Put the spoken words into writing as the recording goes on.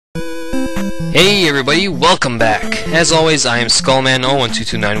Hey everybody, welcome back! As always, I am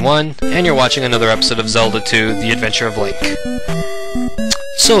skullman012291, and you're watching another episode of Zelda 2, The Adventure of Link.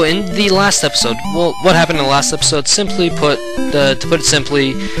 So, in the last episode, well, what happened in the last episode, simply put, to put it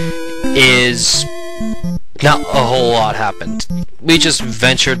simply, is not a whole lot happened. We just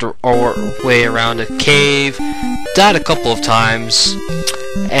ventured our way around a cave, died a couple of times,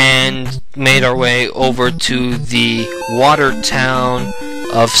 and made our way over to the water town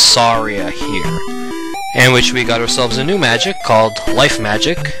of Saria here, in which we got ourselves a new magic called Life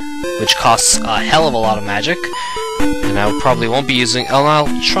Magic, which costs a hell of a lot of magic, and I probably won't be using. I'll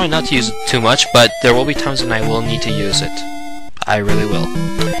try not to use it too much, but there will be times when I will need to use it. I really will.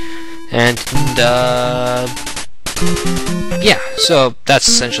 And yeah, so that's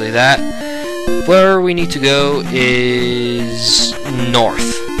essentially that. Where we need to go is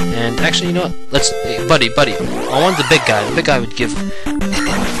north. And actually, you know what? Let's, hey, buddy, I want the big guy. The big guy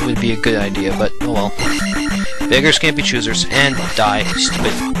would be a good idea, but oh well. Beggars can't be choosers. And die,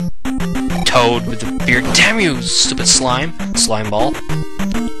 stupid toad with the beard. Damn you, stupid slime ball.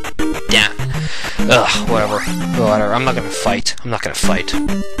 Damn. Ugh, whatever. I'm not gonna fight. I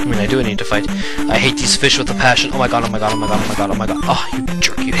mean, I do need to fight. I hate these fish with a passion. Oh my god. Oh, you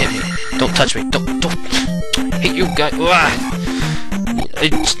jerk, you hit me. Don't touch me. Don't. Hate you, guy.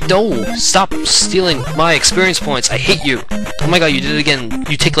 No, stop stealing my experience points. I hate you. Oh my god, you did it again.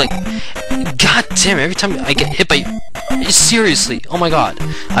 You take like... God damn it, every time I get hit by... Seriously, oh my god.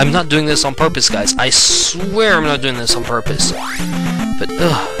 I'm not doing this on purpose, guys. I swear I'm not doing this on purpose. But,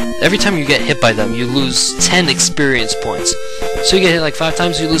 every time you get hit by them, you lose 10 experience points. So you get hit like 5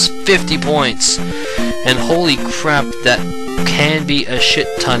 times, you lose 50 points. And holy crap, that can be a shit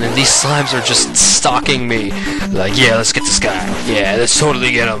ton, and these slimes are just stalking me. Like, yeah, let's get this guy. Yeah, let's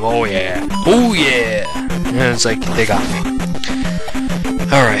totally get him. Oh yeah. Oh yeah. And it's like, they got me.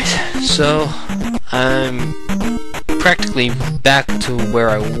 Alright, so I'm practically back to where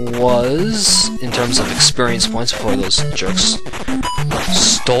I was in terms of experience points before those jerks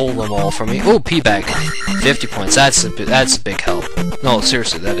stole them all from me. Oh, P-bag. 50 points. That's a big help. No,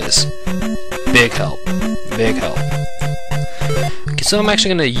 seriously, that is. Big help. Big help. Okay, so I'm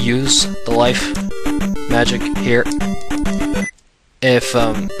actually gonna use the life magic here. If,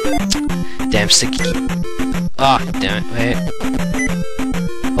 damn sticky. Ah, damn it, wait.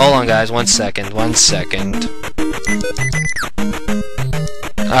 Hold on, guys, one second.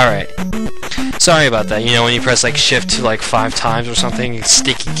 Alright. Sorry about that. You know, when you press, like, shift like 5 times or something,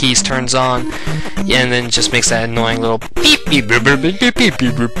 sticky keys turns on, yeah, and then it just makes that annoying little beep beep beep beep beep beep beep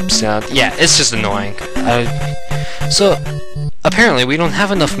beep beep sound. Yeah, it's just annoying. So, apparently we don't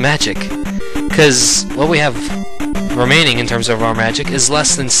have enough magic, because what we have remaining in terms of our magic is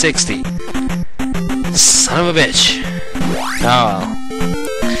less than 60. Son of a bitch. Oh well.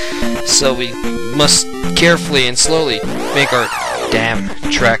 So we must carefully and slowly make our damn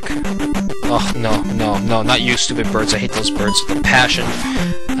trek. Oh, no, not you stupid birds. I hate those birds with a passion.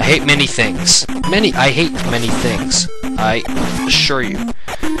 I hate many things. I hate many things. I assure you.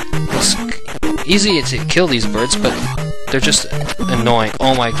 It's easy to kill these birds, but they're just annoying.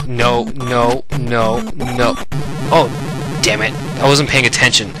 Oh my, no. Oh, damn it. I wasn't paying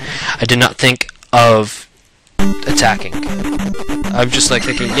attention. I did not think of attacking. I'm just like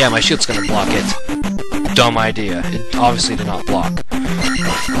thinking, yeah, my shield's gonna block it. Dumb idea. It obviously did not block.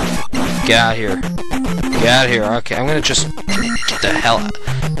 Get out of here. Okay, I'm gonna just get the hell out.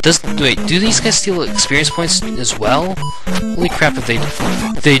 Wait, do these guys steal experience points as well? Holy crap, if they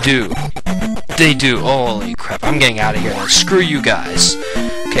do. They do. Holy crap, I'm getting out of here now. Screw you guys.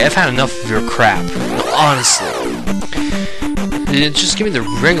 Okay, I've had enough of your crap. Honestly. Just give me the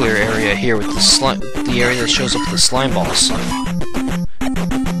regular area here with the slime, the area that shows up with the slime balls.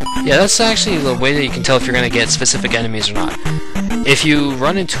 Yeah, that's actually the way that you can tell if you're gonna get specific enemies or not. If you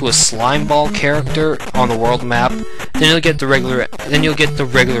run into a slime ball character on the world map, then you'll get the regular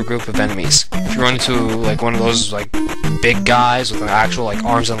group of enemies. If you run into like one of those like big guys with actual like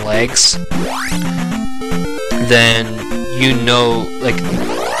arms and legs, then you know like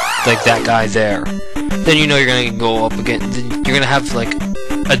that guy there. Then you know you're gonna go up again. You're gonna have like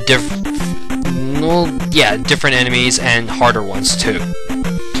a different enemies and harder ones too.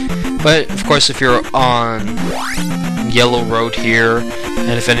 But of course, if you're on yellow road here,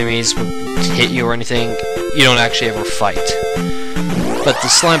 and if enemies would hit you or anything, you don't actually ever fight. But the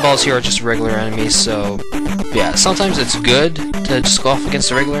slime balls here are just regular enemies, so yeah, sometimes it's good to just go off against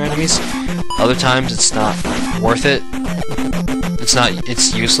the regular enemies. Other times it's not worth it.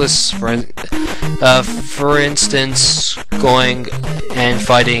 It's useless. For instance, going and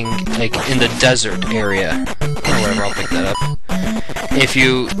fighting like in the desert area, or whatever, I'll pick that up. If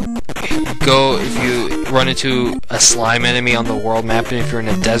you you run into a slime enemy on the world map, and if you're in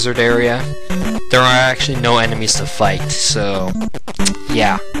a desert area, there are actually no enemies to fight. So,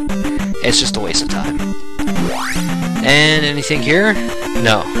 yeah, it's just a waste of time. And anything here?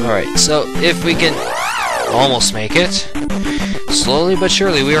 No. Alright, so if we can almost make it, slowly but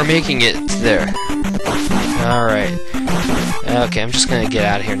surely we are making it there. Alright. Okay, I'm just gonna get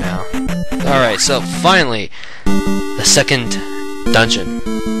out of here now. Alright, so finally, the second dungeon.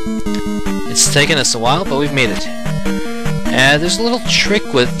 It's taken us a while, but we've made it. And there's a little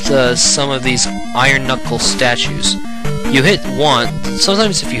trick with some of these iron knuckle statues. You hit one,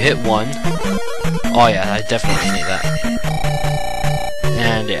 sometimes if you hit one, oh yeah, I definitely need that.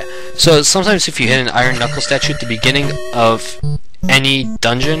 And yeah, so sometimes if you hit an iron knuckle statue at the beginning of any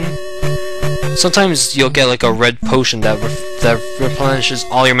dungeon, sometimes you'll get like a red potion that replenishes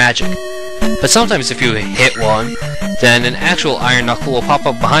all your magic. But sometimes if you hit one, then an actual iron knuckle will pop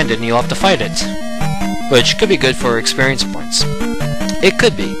up behind it and you'll have to fight it. Which could be good for experience points. It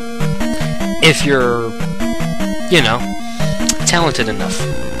could be. If you're, you know, talented enough.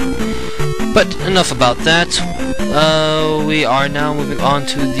 But enough about that. We are now moving on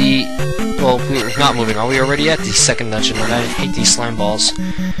to the... Well, we're not moving on. We're already at the second dungeon, and I hate these slime balls.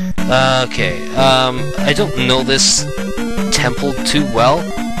 Okay. I don't know this temple too well.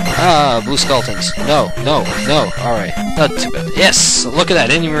 Blue skeletons. No. Alright. Not too bad. Yes! Look at that.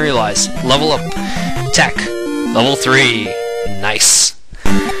 Didn't even realize. Level up. Attack. Level 3. Nice.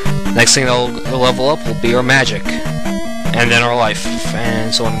 Next thing that'll level up will be our magic. And then our life.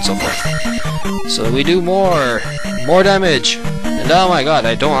 And so on and so forth. So we do more damage. And oh my god,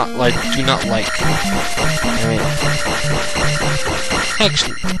 I do not like.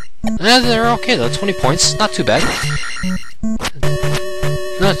 Actually, they're okay though. 20 points, not too bad.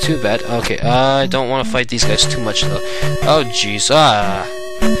 Not too bad. Okay, I don't want to fight these guys too much though. Oh jeez, I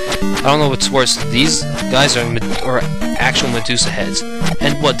don't know what's worse. These guys are actual Medusa heads,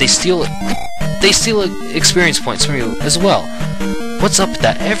 and what they steal experience points from you as well. What's up with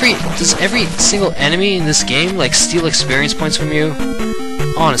that? Does every single enemy in this game like steal experience points from you?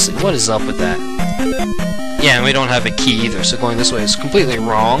 Honestly, what is up with that? Yeah, and we don't have a key either, so going this way is completely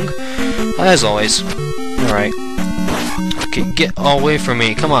wrong. As always. Alright. Okay, get away from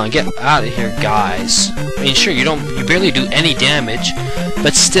me. Come on, get out of here, guys. I mean, sure, you barely do any damage,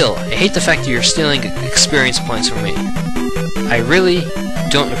 but still, I hate the fact that you're stealing experience points from me. I really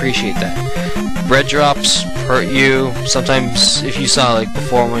don't appreciate that. Bread drops hurt you. Sometimes, if you saw like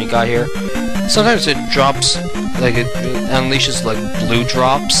before when you got here, sometimes it drops, like it unleashes like blue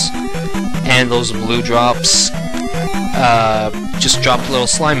drops, and those blue drops just drop little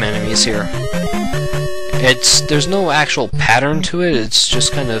slime enemies here. There's no actual pattern to it. It's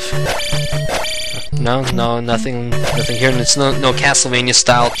just kind of nothing here. And it's no Castlevania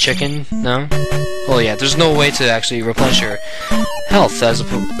style chicken. No. Well, yeah. There's no way to actually replenish your health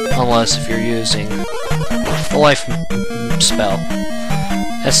unless if you're using a life spell.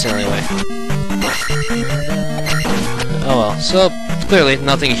 That's the only way. Oh well. So clearly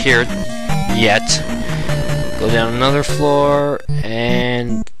nothing here yet. Go down another floor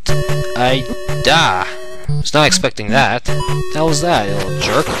and I die. I was not expecting that. What the hell was that, you little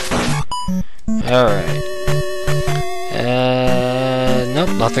jerk? Alright. Nope,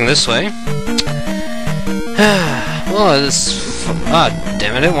 nothing this way. Well,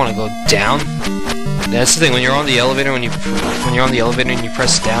 damn it, I didn't want to go down. That's the thing, when you're on the elevator, when you're on the elevator and you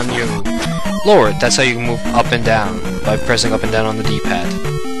press down, you lower it. That's how you can move up and down, by pressing up and down on the D-pad.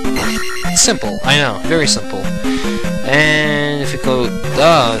 Simple, I know, very simple. And if it goes,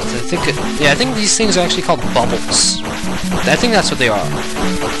 I think these things are actually called bubbles. I think that's what they are.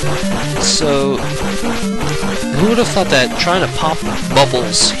 So, who would have thought that trying to pop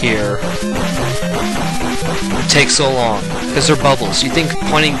bubbles here would take so long? Because they're bubbles. You think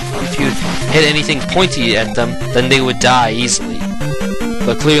if you hit anything pointy at them, then they would die easily.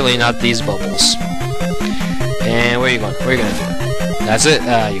 But clearly not these bubbles. And where are you going? What are you gonna do? That's it?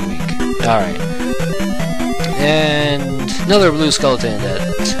 Ah, you weak. Alright. And another blue skeleton that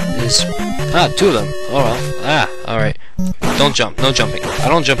is... two of them. Oh well. Alright. Don't jump. No jumping. I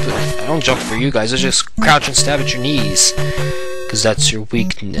don't jump for you guys. I just crouch and stab at your knees. Because that's your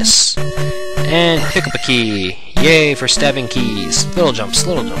weakness. And pick up a key. Yay for stabbing keys. Little jumps.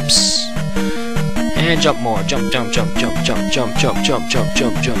 And jump more. Jump. Alright.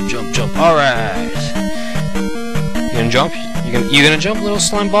 You gonna jump? You gonna jump, little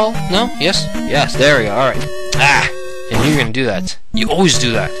slime ball? No? Yes? Yes, there we go. Alright. And you're gonna do that. You always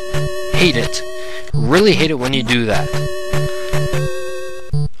do that. Hate it. Really hate it when you do that.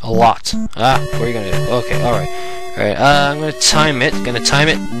 A lot. What are you gonna do? Okay, alright. Alright, I'm gonna time it.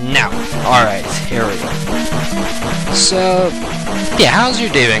 Now. Alright, here we go. So, yeah, how's your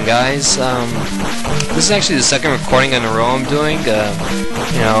day been, guys? This is actually the second recording in a row I'm doing.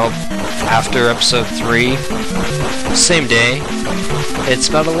 You know, after episode 3. Same day. It's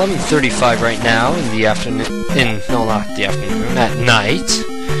about 11:35 right now in the afternoon. No, not the afternoon. At night.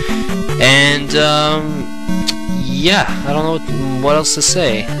 And, yeah, I don't know what else to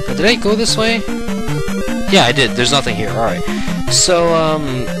say. Did I go this way? Yeah, I did. There's nothing here. Alright. So,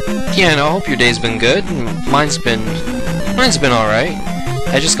 yeah, no, I hope your day's been good. Mine's been alright.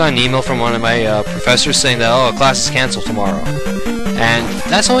 I just got an email from one of my professors saying that, oh, class is canceled tomorrow. And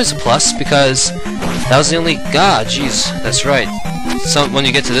that's always a plus, because that was the only... God, jeez, that's right. So, when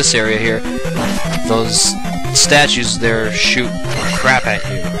you get to this area here, those statues there shoot crap at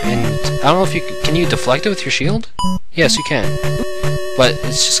you. And I don't know if you... Can you deflect it with your shield? Yes, you can. But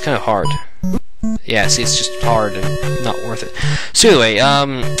it's just kind of hard. Yeah, see, it's just hard and not worth it. So anyway,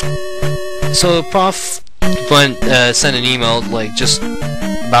 so the prof sent an email, like, just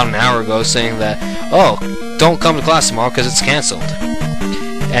about an hour ago saying that, oh, don't come to class tomorrow because it's cancelled.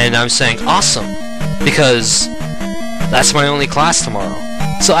 And I'm saying, awesome, because that's my only class tomorrow.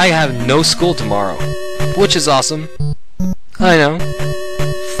 So I have no school tomorrow, which is awesome. I know.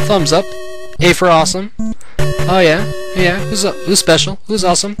 Thumbs up. A for awesome. Oh yeah, yeah, who's special? Who's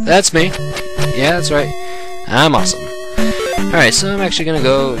awesome? That's me. Yeah, that's right. I'm awesome. Alright, so I'm actually gonna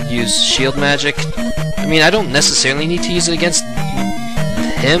go use shield magic. I mean, I don't necessarily need to use it against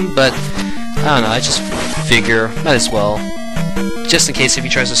him, but I don't know, I just figure, might as well. Just in case if he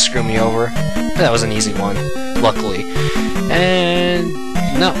tries to screw me over. That was an easy one, luckily. And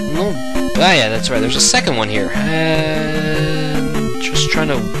no, ah yeah, that's right, there's a second one here. And just trying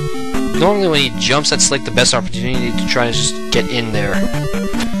to... Normally when he jumps, that's like the best opportunity to try to just get in there.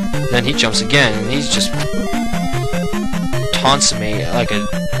 Then he jumps again, and he's just taunts me like a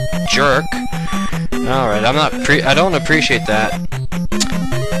jerk. Alright, I don't appreciate that.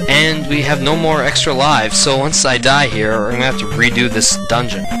 And we have no more extra lives, so once I die here, I'm gonna have to redo this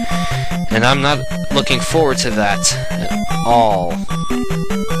dungeon. And I'm not looking forward to that at all.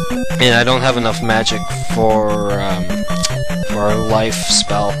 And I don't have enough magic for a life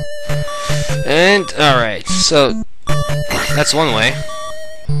spell. And, alright, so that's one way.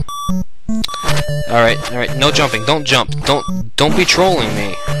 Alright, no jumping, don't jump, don't be trolling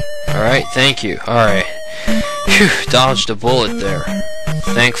me. Alright, thank you, alright. Phew, dodged a bullet there,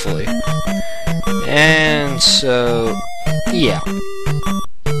 thankfully. And so, yeah.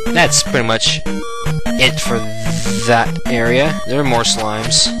 That's pretty much it for that area. There are more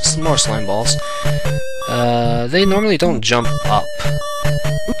slimes, some more slime balls. They normally don't jump up.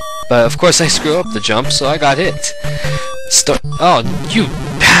 But of course I screw up the jump, so I got hit. Oh, you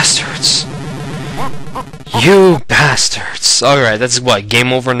bastards! You bastards! Alright, that's what,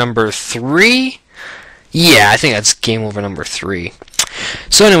 game over number 3? Yeah, I think that's game over number 3.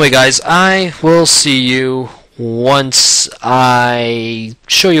 So anyway, guys, I will see you once I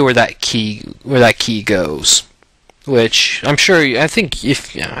show you where that key goes. Which I'm sure you guys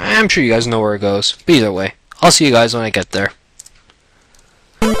know where it goes. But either way, I'll see you guys when I get there.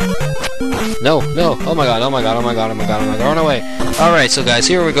 No, oh my god, run away. Alright, so guys,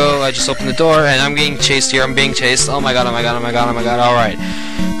 here we go. I just opened the door and I'm getting chased here. I'm being chased. Oh my god. Alright,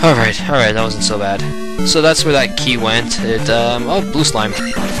 that wasn't so bad. So that's where that key went. Oh, blue slime.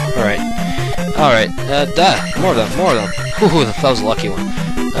 Alright, more of them. Ooh, that was a lucky one.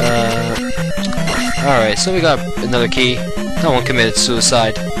 Alright, so we got another key. No one committed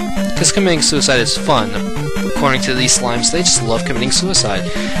suicide. Because committing suicide is fun. According to these slimes, they just love committing suicide.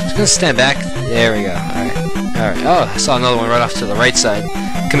 So I'm gonna stand back. There we go. Alright. Oh, I saw another one right off to the right side.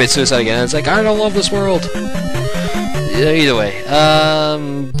 Commit suicide again. It's like, I don't love this world. Either way,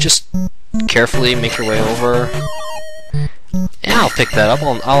 just carefully make your way over. Yeah, I'll pick that up.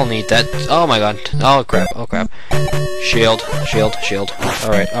 I'll need that. Oh my god. Oh crap. Shield.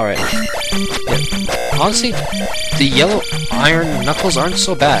 Alright. Yeah. Honestly, the yellow iron knuckles aren't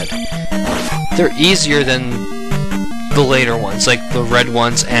so bad. They're easier than the later ones, like the red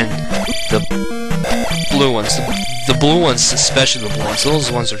ones and the blue ones. The blue ones, especially the blue ones. Those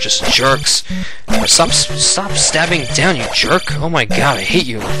ones are just jerks. Stop stabbing down, you jerk! Oh my god, I hate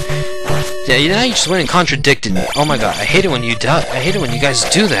you. Yeah, now you just went and contradicted me. Oh my god, I hate it when you guys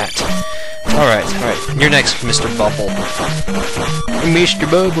do that. Alright, you're next, Mr. Bubble. Mr.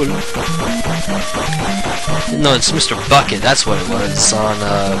 Bubble. No, it's Mr. Bucket, that's what it was on,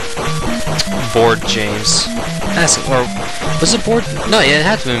 Board James. Or, was it Board? No, yeah, it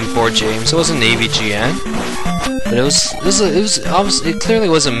had to have been Board James. It wasn't AVGN. but it clearly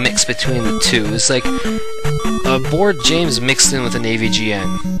was a mix between the two. It was like a Bored James mixed in with an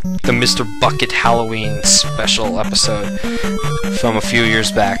AVGN. The Mr. Bucket Halloween special episode from a few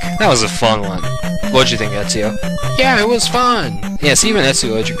years back. That was a fun one. What'd you think, Ezio? Yeah, it was fun! Yes, even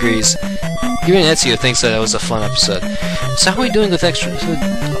Ezio agrees. Even Ezio thinks that it was a fun episode. So how are we doing with extra...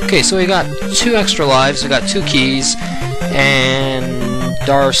 Okay, so we got 2 extra lives, we got 2 keys, and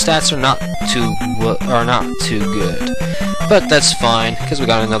our stats are not too good. But that's fine, because we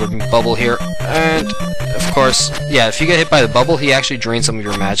got another bubble here. And, of course, yeah, if you get hit by the bubble, he actually drains some of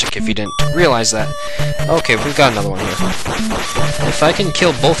your magic, if you didn't realize that. Okay, we've got another one here. If I can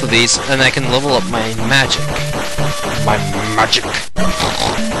kill both of these, then I can level up my magic. My magic.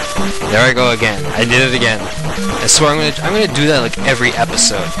 There I go again. I did it again. I swear I'm gonna do that like every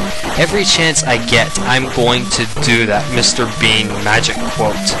episode. Every chance I get, I'm going to do that Mr. Bean magic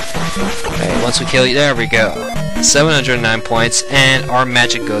quote. Okay, once we kill you, there we go. 709 points, and our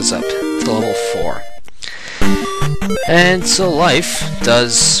magic goes up to level 4. And so life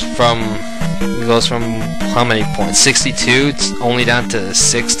goes from how many points? 62, it's only down to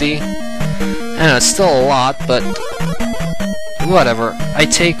 60. I know, it's still a lot, but whatever. I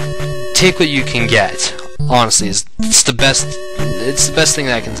take what you can get. Honestly, it's the best thing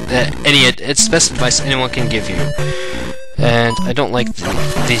that I can it's the best advice anyone can give you. And I don't like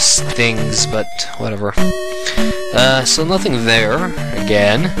these things, but whatever. So nothing there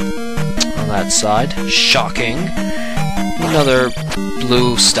again on that side. Shocking. Another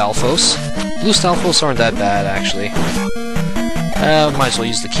blue Stalfos. Blue Stalfos aren't that bad, actually. Might as well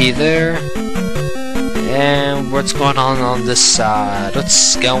use the key there. And what's going on this side?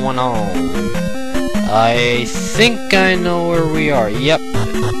 What's going on? I think I know where we are. Yep,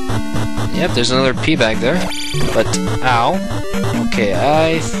 there's another P bag there. But, ow. Okay,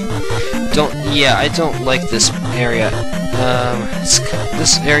 I don't like this area.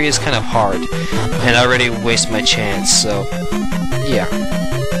 This area is kind of hard. And I already wasted my chance, so, yeah.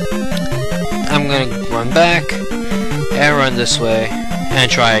 I'm gonna run back, and run this way, and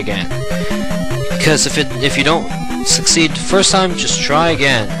try again. Because if you don't succeed first time, just try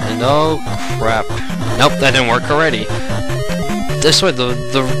again. And oh crap. Nope, that didn't work already. This way, the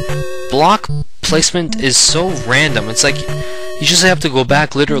block placement is so random. It's like you just have to go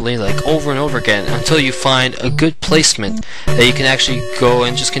back literally like over and over again until you find a good placement that you can actually go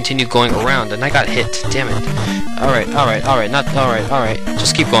and just continue going around. And I got hit. Damn it. Alright.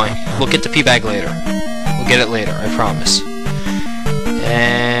 Just keep going. We'll get the P bag later. We'll get it later, I promise.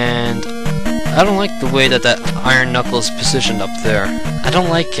 And I don't like the way that iron knuckle is positioned up there. I don't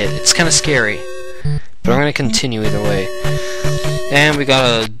like it. It's kind of scary. But I'm going to continue either way. And we got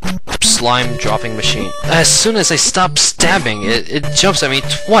a slime dropping machine. As soon as I stop stabbing, it jumps at me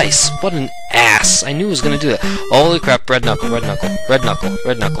twice. What an ass. I knew it was going to do that. Holy crap, red knuckle.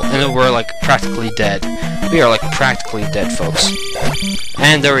 And we're like practically dead. We are like practically dead, folks.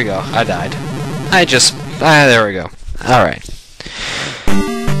 And there we go. I died. There we go. Alright.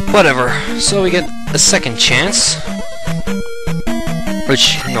 Whatever. So we get a second chance,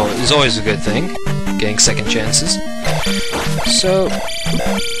 which, you know, is always a good thing, getting second chances. So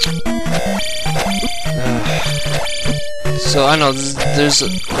I know there's a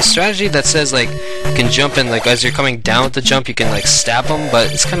strategy that says like you can jump in, like as you're coming down with the jump, you can like stab them,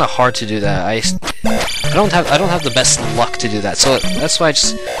 but it's kind of hard to do that. I don't have the best luck to do that, so that's why I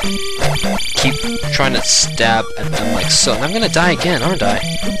just keep trying to stab at them like so. And I'm gonna die again, aren't I?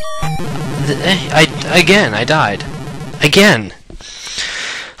 I died again.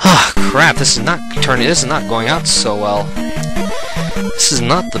 Ah, crap! This is not going out so well. This is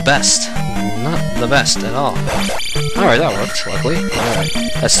not the best. Not the best at all. Alright, that worked, luckily. Alright.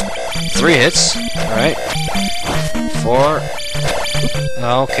 That's 3 hits. Alright. 4.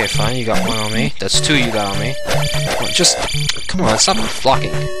 Okay, fine, you got 1 on me. That's 2 you got on me. Come on, stop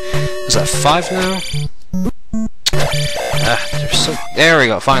blocking. Is that 5 now? There we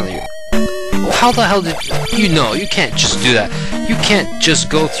go, finally. How the hell did you know? You can't just do that. You can't just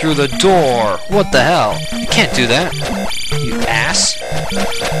go through the door. What the hell? You can't do that. You ass.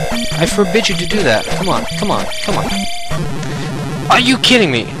 I forbid you to do that. Come on. Are you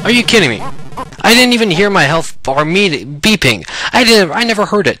kidding me? I didn't even hear my health bar beeping. I never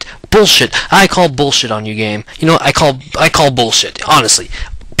heard it. Bullshit. I call bullshit on you, game. You know, I call bullshit. Honestly.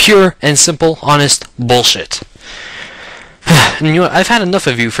 Pure and simple, honest bullshit. And you know what? I've had enough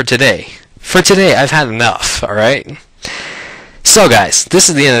of you for today. For today, I've had enough, alright? So guys, this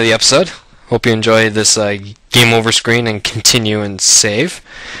is the end of the episode. Hope you enjoy this game over screen and continue and save.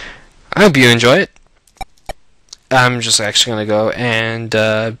 I hope you enjoy it. I'm just actually going to go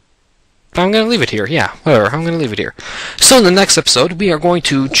and But I'm going to leave it here. Yeah, whatever. I'm going to leave it here. So in the next episode, we are going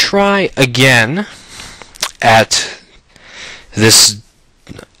to try again at this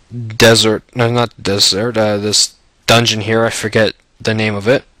desert. No, not desert. This dungeon here. I forget the name of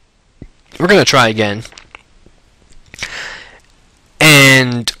it. We're going to try again.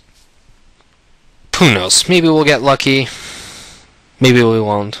 And who knows? Maybe we'll get lucky. Maybe we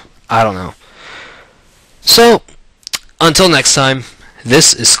won't. I don't know. So, until next time,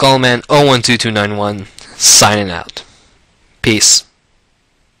 this is skullman012291 signing out. Peace.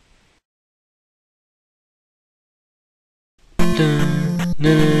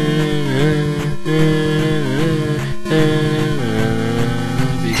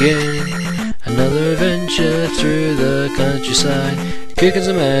 Begin another adventure through the countryside. Kicking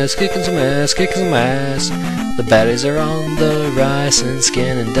some ass, kicking some ass, kicking some ass. The baddies are on the rise and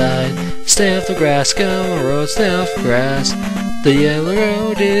skin and died. Stay off the grass, get on the road, stay off the grass. The yellow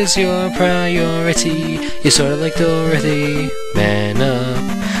road is your priority. You're sorta like Dorothy, man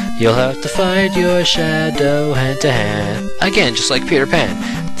up. You'll have to fight your shadow hand to hand. Again, just like Peter Pan.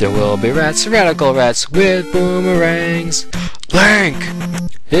 There will be rats, radical rats with boomerangs. Blank!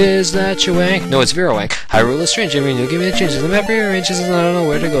 Is that your wank? No, it's Vera Wank. Hyrule is strange. I mean, you'll give me the changes. The map rearranges and I don't know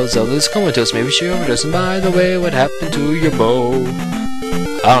where to go. Zelda's comatose. Maybe she overdosed. And by the way, what happened to your bow?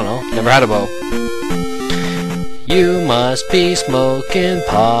 I don't know. Never had a bow. You must be smoking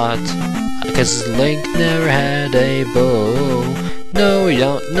pot. Because Link never had a bow. No, he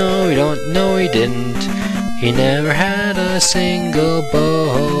don't. No, he don't. No, he didn't. He never had a single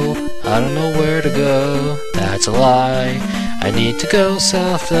bow. I don't know where to go. That's a lie. I need to go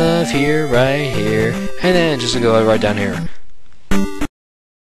south of here, right here, and then just go right down here.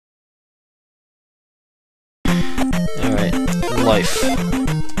 Alright, life.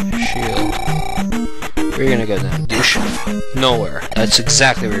 Shield. Where are you gonna go now, douche? Nowhere. That's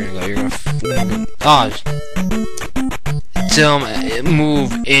exactly where you're gonna go. You're gonna dumb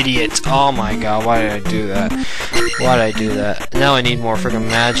move, idiot. Oh my god, why did I do that? Why did I do that? Now I need more friggin'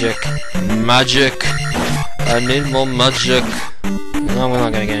 magic. Magic. I need more magic. No, we're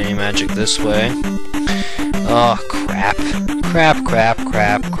not gonna get any magic this way. Oh, crap. Crap, crap,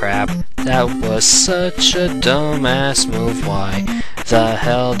 crap, crap. That was such a dumbass move. Why the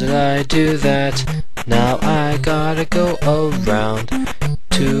hell did I do that? Now I gotta go around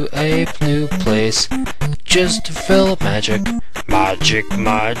to a new place just to fill up magic. Magic,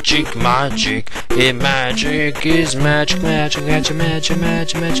 magic, magic. Magic is magic, magic, magic, magic,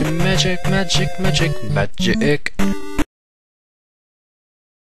 magic, magic, magic, magic, magic, magic.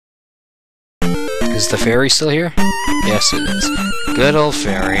 Is the fairy still here? Yes, it is. Good old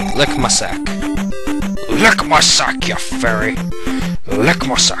fairy. Lick my sack. Lick my sack, you fairy. Lick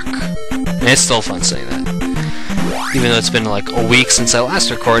my sack. And it's still fun saying that. Even though it's been like a week since I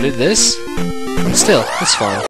last recorded this. Still, it's fun.